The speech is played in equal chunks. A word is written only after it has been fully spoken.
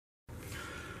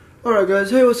Alright guys,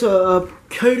 hey, what's up?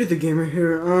 Coyote the Gamer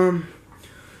here.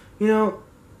 You know,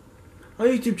 our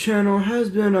YouTube channel has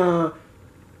been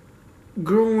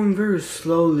growing very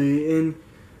slowly, and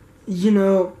you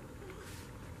know,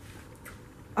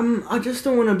 I just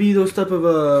don't want to be those type of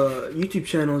YouTube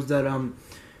channels that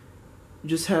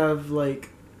just have like,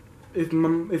 if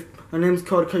my name's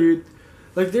called Coyote,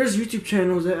 like there's YouTube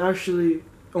channels that actually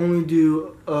only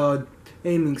do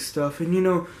aiming stuff, and you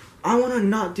know, I want to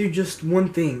not do just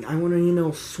one thing. I want to, you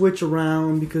know, switch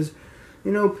around because,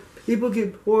 you know, people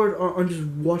get bored on just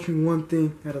watching one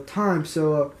thing at a time.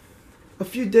 So, a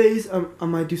few days I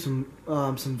might do some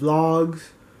vlogs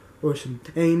or some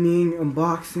aiming,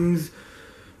 unboxings,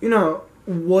 you know,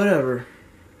 whatever.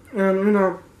 And, you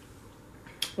know,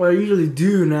 what I usually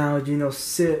do now is, you know,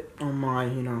 sit on my,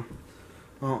 you know,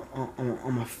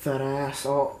 on my fat ass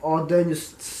all day and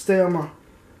just stay on my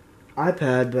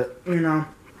iPad, but, you know,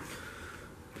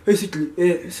 basically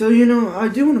it. So, you know, I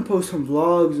do want to post some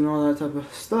vlogs and all that type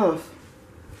of stuff,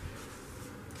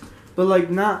 but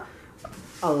like not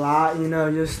a lot, you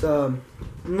know, just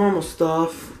normal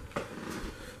stuff.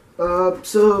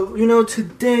 So, you know,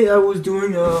 today I was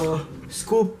doing a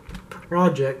school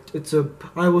project. It's a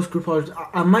Iowa school project.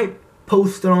 I might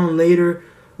post it on later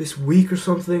this week or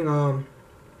something.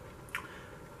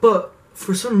 But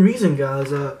for some reason, guys,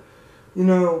 you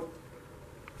know,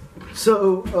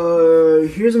 so,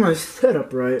 here's my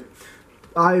setup, right?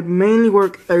 I mainly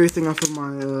work everything off of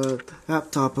my,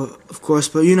 laptop, of course,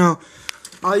 but, you know,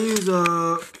 I use,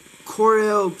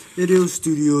 Coyote Video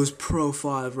Studios Pro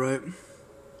 5, right?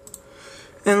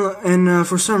 And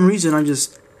for some reason, I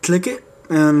just click it,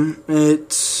 and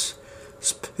it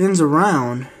spins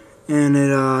around, and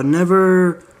it,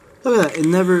 never, look at that, it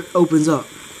never opens up.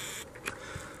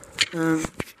 And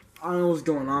I don't know what's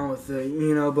going on with it,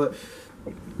 you know, but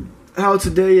how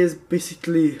today is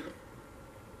basically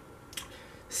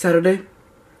Saturday.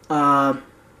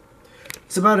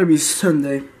 It's about to be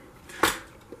Sunday.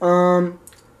 Coyote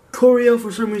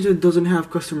for some reason doesn't have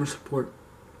customer support.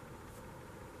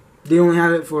 They only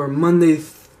have it for Monday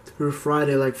through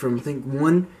Friday, like from I think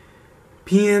 1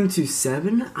 p.m. to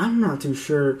 7. I'm not too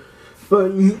sure,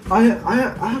 but I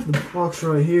have the box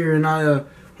right here, and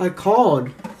I called.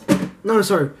 No,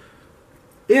 sorry.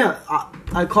 Yeah,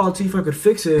 I called to see if I could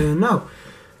fix it, and no.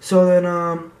 So then,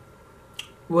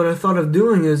 what I thought of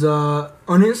doing is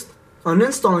uninstalling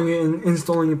it and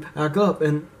installing it back up,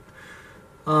 and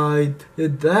I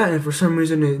did that, and for some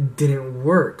reason it didn't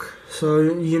work. So,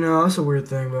 you know, that's a weird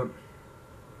thing, but,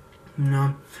 you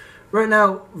know. Right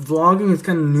now, vlogging is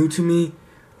kind of new to me.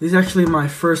 This is actually my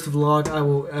first vlog I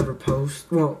will ever post.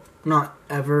 Well, not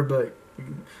ever, but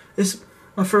it's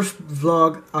my first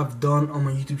vlog I've done on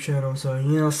my YouTube channel, so,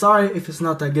 you know, sorry if it's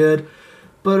not that good,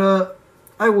 but,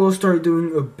 I will start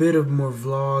doing a bit of more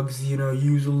vlogs, you know,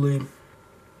 usually.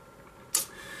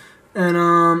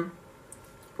 And,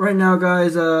 right now,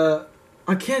 guys, I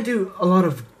can't do a lot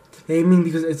of gaming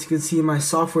because, as you can see, my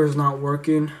software is not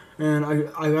working, and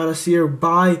I gotta see her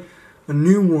buy a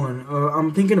new one.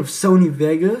 I'm thinking of Sony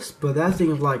Vegas, but that thing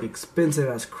is, like, expensive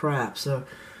as crap, so,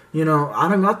 you know, I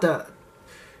don't got that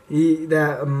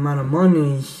amount of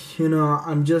money. You know,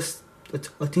 I'm just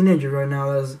a teenager right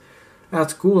now.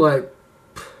 That's cool. Like,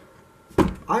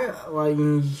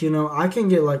 you know, I can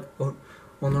get like a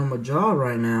normal job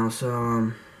right now,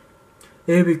 so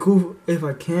it'd be cool if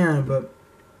I can, but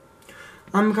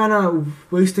I'm kind of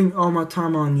wasting all my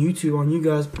time on YouTube on you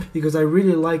guys because I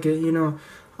really like it. You know,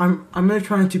 I'm really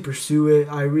trying to pursue it.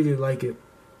 I really like it,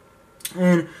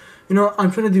 and you know, I'm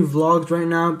trying to do vlogs right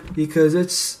now because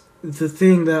it's the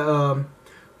thing that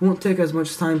won't take as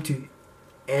much time to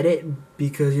edit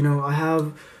because, you know, I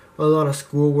have a lot of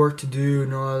school work to do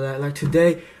and all of that. Like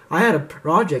today, I had a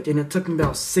project and it took me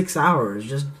about 6 hours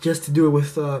just to do it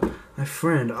with my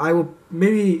friend.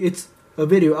 Maybe it's a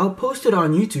video. I'll post it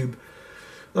on YouTube.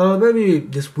 Maybe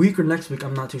this week or next week.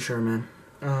 I'm not too sure, man.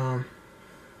 I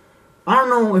don't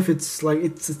know if it's like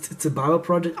it's a Bible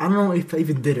project. I don't know if I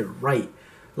even did it right.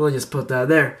 I'll just put that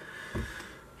there.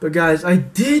 But guys, I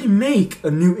did make a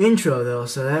new intro though,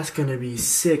 so that's gonna be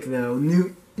sick though.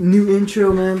 New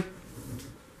intro, man.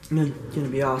 Gonna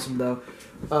be awesome though.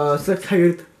 So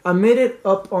I made it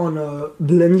up on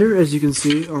Blender, as you can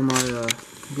see on my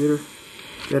computer.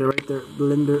 Got it right there,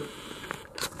 Blender.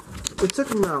 It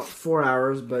took me about 4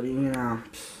 hours, but you know,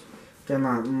 got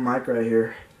my mic right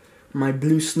here, my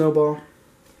blue snowball,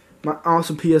 my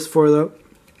awesome PS4 though.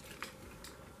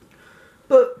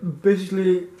 But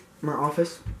basically, my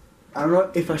office. I don't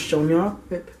know if I've shown y'all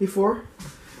it before.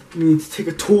 You need to take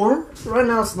a tour. Right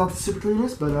now it's not the super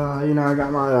cleanest, but you know, I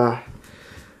got my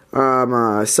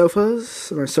my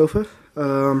sofa.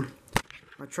 My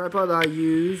tripod that I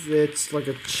use, it's like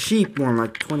a cheap one,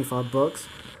 like 25 bucks.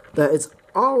 That it's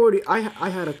already, I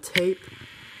had to tape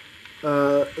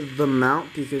the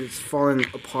mount because it's falling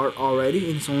apart already,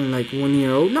 and it's only like 1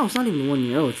 year old. No, it's not even 1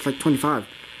 year old. It's like 25.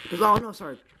 Oh no,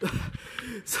 sorry.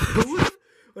 So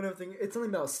what I'm thinking, it's only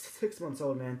about 6 months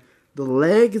old, man. The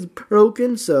leg is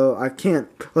broken, so I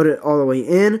can't put it all the way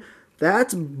in.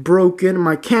 That's broken.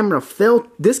 My camera failed.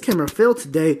 This camera failed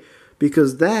today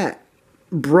because that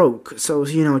broke. So,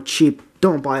 you know, cheap.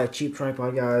 Don't buy a cheap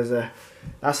tripod, guys.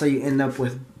 That's how you end up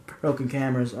with broken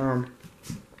cameras.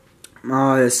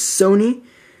 Sony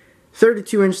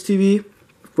 32-inch TV.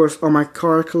 Of course, on my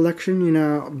car collection, you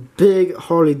know, big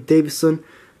Harley Davidson.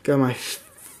 Got my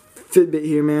Fitbit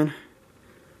here, man.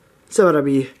 It's about to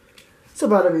be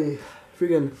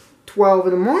freaking 12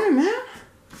 in the morning, man.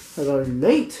 That's already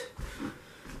late.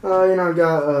 You know, I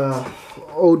got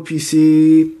old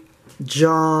PC,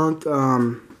 junk,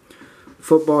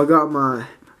 football. I got my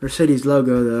Mercedes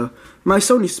logo though. My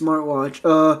Sony smartwatch.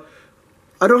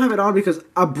 I don't have it on because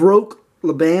I broke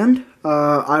the band.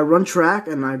 I run track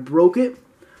and I broke it.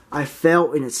 I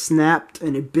fell and it snapped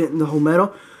and it bent the whole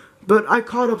metal. But I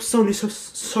called up Sony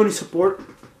support.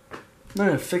 They're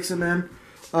gonna fix it, man.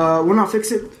 We're not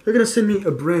fix it. They're gonna send me a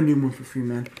brand new one for free,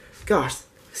 man. Gosh,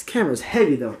 this camera's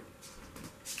heavy though.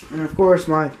 And of course,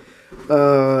 my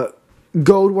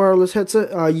gold wireless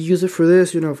headset. I use it for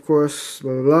this, you know. Of course,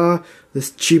 blah blah blah.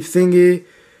 This cheap thingy,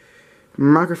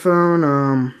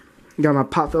 microphone. Got my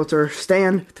pop filter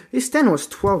stand. This stand was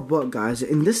 12 bucks, guys,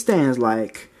 and this stand is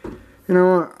like, you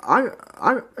know,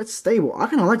 it's stable. I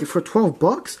kind of like it for 12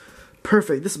 bucks.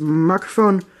 Perfect. This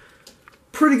microphone,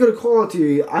 pretty good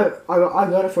quality. I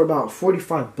got it for about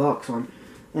 45 bucks on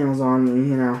Amazon.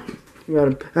 You know, you got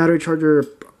a battery charger,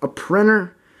 a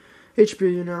printer,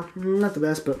 HP. You know, not the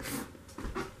best, but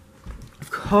of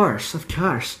course.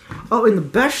 Oh, and the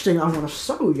best thing I want to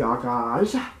show y'all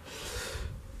guys, you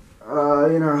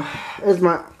know, is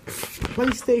my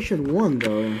PlayStation 1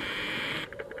 though.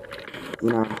 You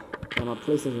know, on my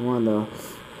PlayStation 1 though.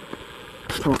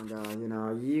 Come on, guys. You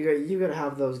know, you gotta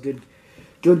have those good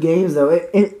games though.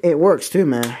 It works too,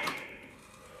 man.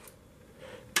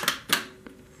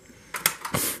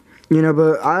 You know,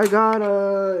 but I got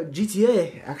a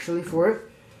GTA actually for it.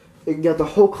 It got the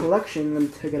whole collection. Let me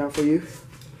take it out for you.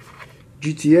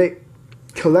 GTA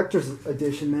Collector's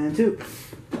Edition, man, too.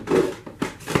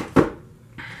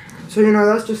 So, you know,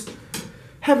 that's just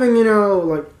having, you know,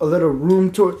 like a little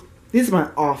room tour. This is my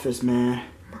office, man.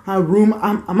 My room.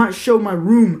 I might show my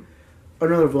room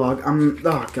another vlog.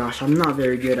 Oh gosh, I'm not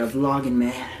very good at vlogging,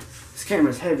 man. This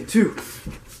camera's heavy too.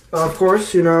 Of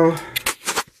course, you know,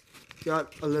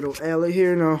 got a little alley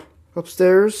here, you know,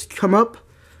 upstairs. Come up,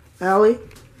 alley.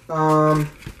 Got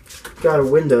a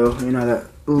window, you know, that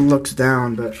looks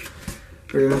down, but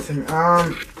really nothing.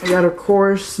 I got, of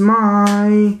course,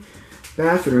 my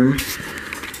bathroom,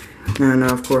 and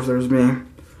of course there's me.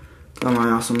 Got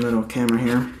my awesome little camera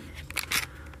here.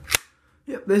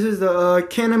 Yep, this is the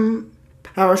Canon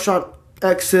Powershot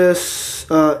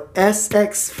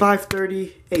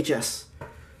SX530 HS.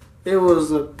 It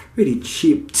was pretty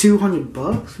cheap, 200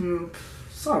 bucks.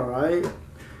 It's alright.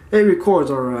 It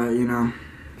records alright, you know.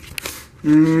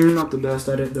 Not the best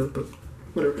at it though, but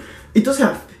whatever. It does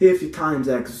have 50 times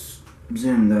X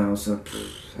zoom though, so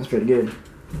that's pretty good.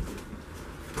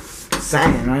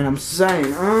 Saying, right? I'm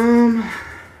saying,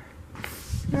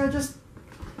 yeah, just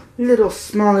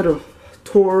small little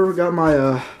tour. Got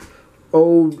my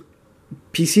old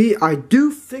PC. I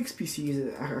do fix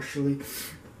PCs actually.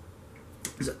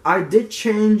 I did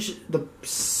change the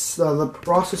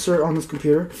processor on this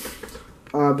computer,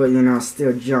 but you know,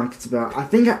 still junk. It's about I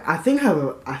think I have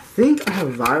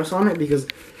a virus on it because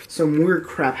some weird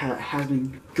crap has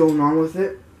been going on with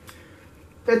it.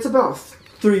 It's about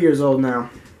 3 years old now.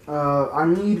 I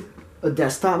need a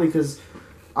desktop because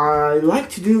I like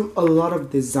to do a lot of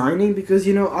designing because,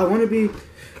 you know, I want to be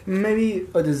maybe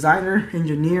a designer,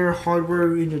 engineer,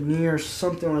 hardware engineer,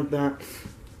 something like that.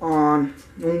 I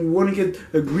want to get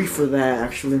a degree for that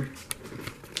actually.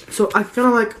 So I kind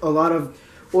of like a lot of,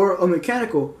 or a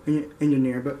mechanical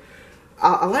engineer, but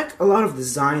I like a lot of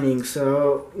designing.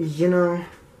 So, you know,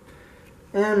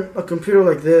 and a computer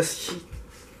like this,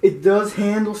 it does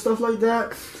handle stuff like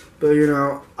that. But, you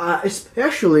know,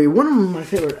 especially one of my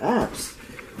favorite apps.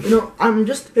 You know, I'm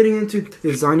just getting into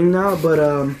designing now, but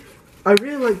I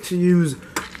really like to use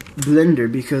Blender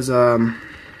because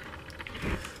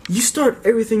you start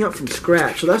everything up from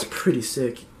scratch, so that's pretty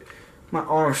sick. My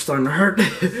arm's starting to hurt.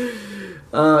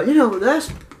 You know,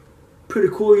 that's pretty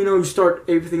cool. You know, you start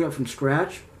everything up from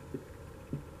scratch.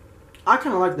 I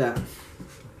kind of like that.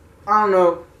 I don't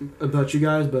know about you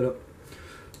guys, but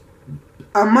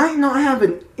I might not have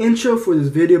an intro for this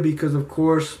video because, of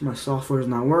course, my software is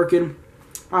not working.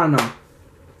 I don't know.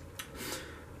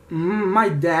 My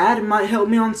dad might help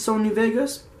me on Sony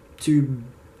Vegas to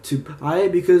buy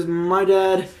it, because my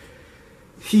dad,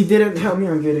 he didn't help me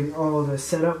on getting all the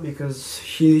setup, because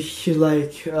he's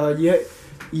like, yeah,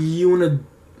 you wanna,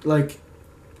 like,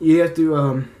 you have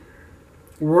to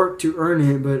work to earn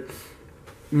it, but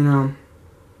you know,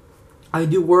 I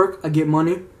do work, I get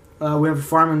money. We have a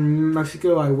farm in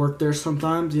Mexico, I work there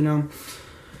sometimes, you know.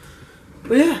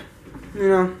 But yeah, you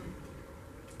know,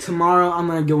 tomorrow I'm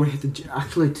gonna go and hit the gym.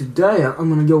 Actually, today I'm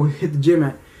gonna go and hit the gym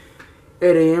at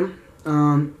 8 a.m.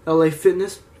 LA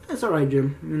Fitness. That's alright,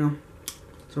 gym, you know.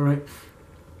 It's alright.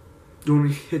 Going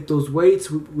to hit those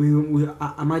weights.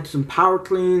 I might do some power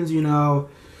cleans, you know.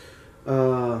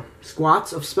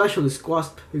 Squats, especially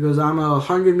squats, because I'm a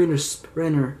 100-meter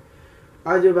sprinter.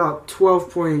 I do about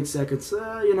 12.8 seconds,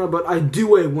 you know, but I do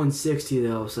weigh 160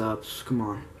 though, so come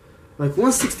on. Like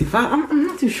 165, I'm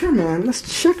not too sure, man. Let's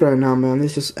check right now, man.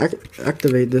 Let's just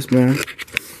activate this, man.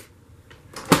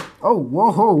 Oh,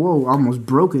 whoa, I almost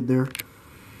broke it there.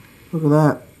 Look at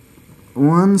that.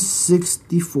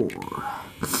 164.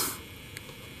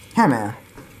 Hey, man.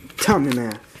 Tell me,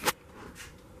 man.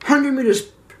 100-meter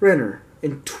sprinter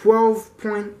in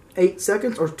 12.8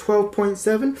 seconds or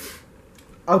 12.7?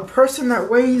 A person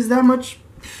that weighs that much?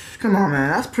 Come on,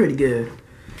 man. That's pretty good.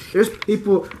 There's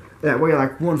people that weigh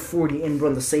like 140 and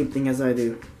run the same thing as I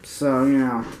do. So, you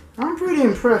know, I'm pretty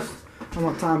impressed on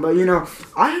my time. But, you know,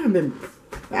 I haven't been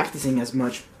practicing as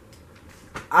much.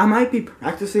 I might be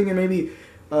practicing and maybe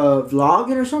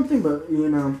vlogging or something, but, you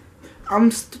know,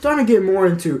 I'm starting to get more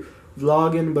into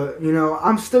vlogging, but, you know,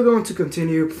 I'm still going to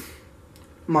continue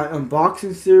my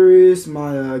unboxing series,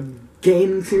 my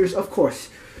gaming series, of course.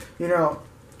 You know,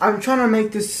 I'm trying to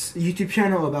make this YouTube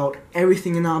channel about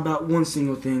everything and not about one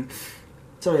single thing.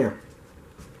 So, yeah.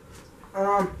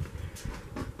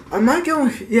 I might go,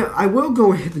 yeah, I will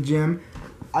go hit the gym.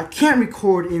 I can't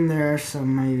record in there, so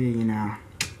maybe, you know.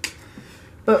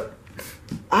 But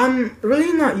I'm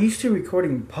really not used to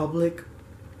recording in public.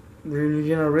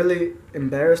 You know, really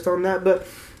embarrassed on that, but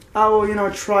I will, you know,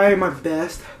 try my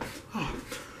best.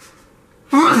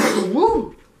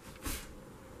 Woo!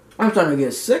 I'm trying to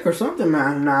get sick or something,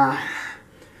 man.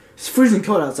 It's freezing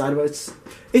cold outside, but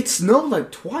it snowed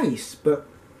like twice, but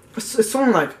it's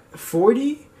only like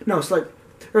 40. No, it's like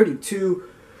 32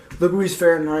 degrees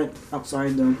Fahrenheit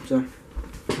outside though. So,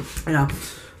 yeah.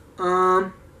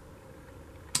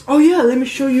 Oh yeah, let me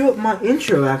show you my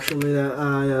intro actually that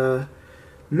I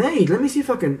made. Let me see if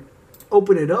I can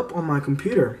open it up on my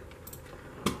computer.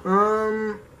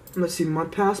 Let's see, my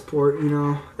passport, you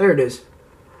know, there it is.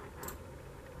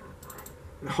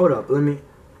 Hold up, let me,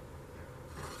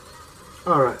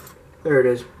 alright, there it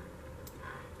is.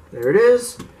 There it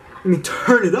is. Let me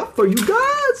turn it up for you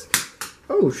guys.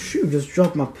 Oh shoot, just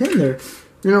dropped my pen there.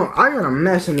 You know, I got a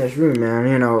mess in this room, man.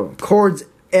 You know, cords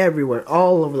everywhere,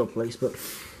 all over the place, but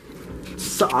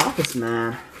it's the office,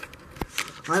 man.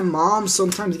 My mom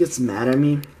sometimes gets mad at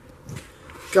me.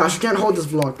 Gosh, I can't hold this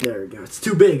vlog. There we go. It's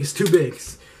too big. It's too big.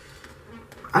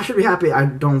 I should be happy I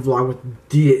don't vlog with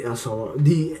DSLR.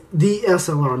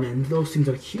 DSLR, man. Those things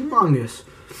are humongous.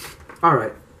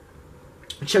 Alright.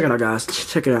 Check it out, guys.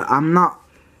 Check it out. I'm not...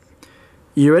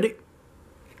 You ready?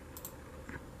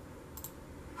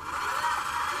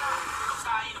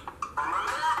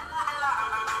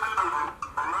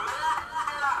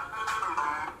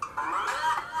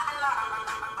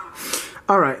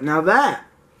 Alright, now that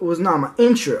was not my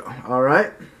intro,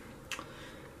 alright?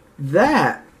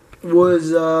 That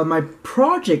was my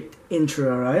project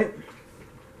intro, alright?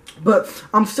 But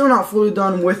I'm still not fully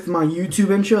done with my YouTube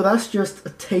intro. That's just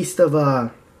a taste of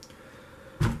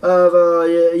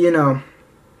you know,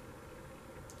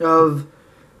 of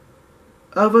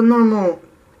a normal,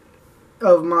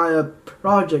 of my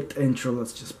project intro.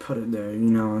 Let's just put it there, you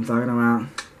know what I'm talking about.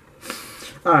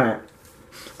 Alright.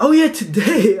 Oh yeah,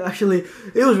 today, actually,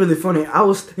 it was really funny. I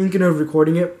was thinking of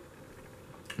recording it,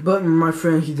 but my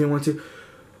friend, he didn't want to.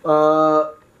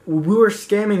 We were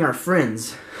scamming our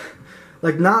friends.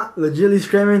 Like, not legitimately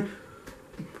scamming.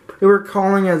 We were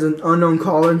calling as an unknown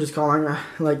caller and just calling,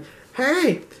 like,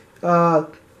 hey,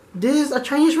 this is a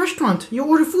Chinese restaurant. You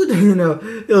order food, you know.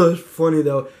 It was funny,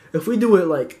 though. If we do it,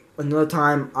 like, another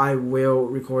time, I will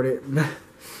record it.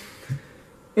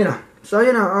 You know. So,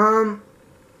 you know,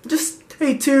 just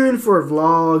stay tuned for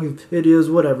vlogs,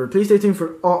 videos, whatever. Please stay tuned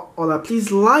for all that.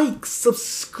 Please like,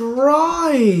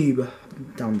 subscribe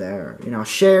down there. You know,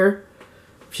 share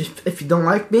if you don't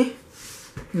like me.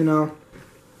 You know,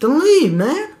 then leave,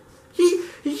 man.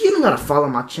 You don't gotta follow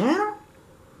my channel.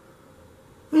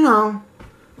 You know,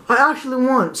 I actually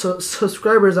want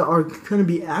subscribers that are gonna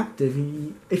be active.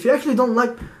 If you actually don't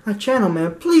like my channel,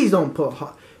 man, please don't put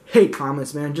hate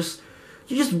comments, man.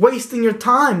 You're just wasting your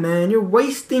time, man. You're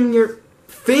wasting your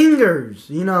fingers.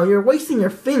 You know, you're wasting your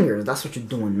fingers. That's what you're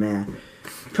doing, man.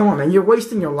 Come on, man. You're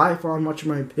wasting your life on watching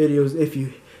my videos if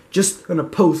you just gonna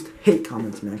post hate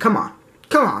comments, man. Come on.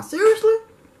 Come on. Seriously?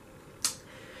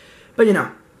 But, you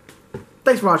know,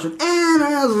 thanks for watching. And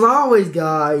as always,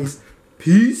 guys,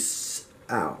 peace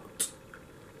out.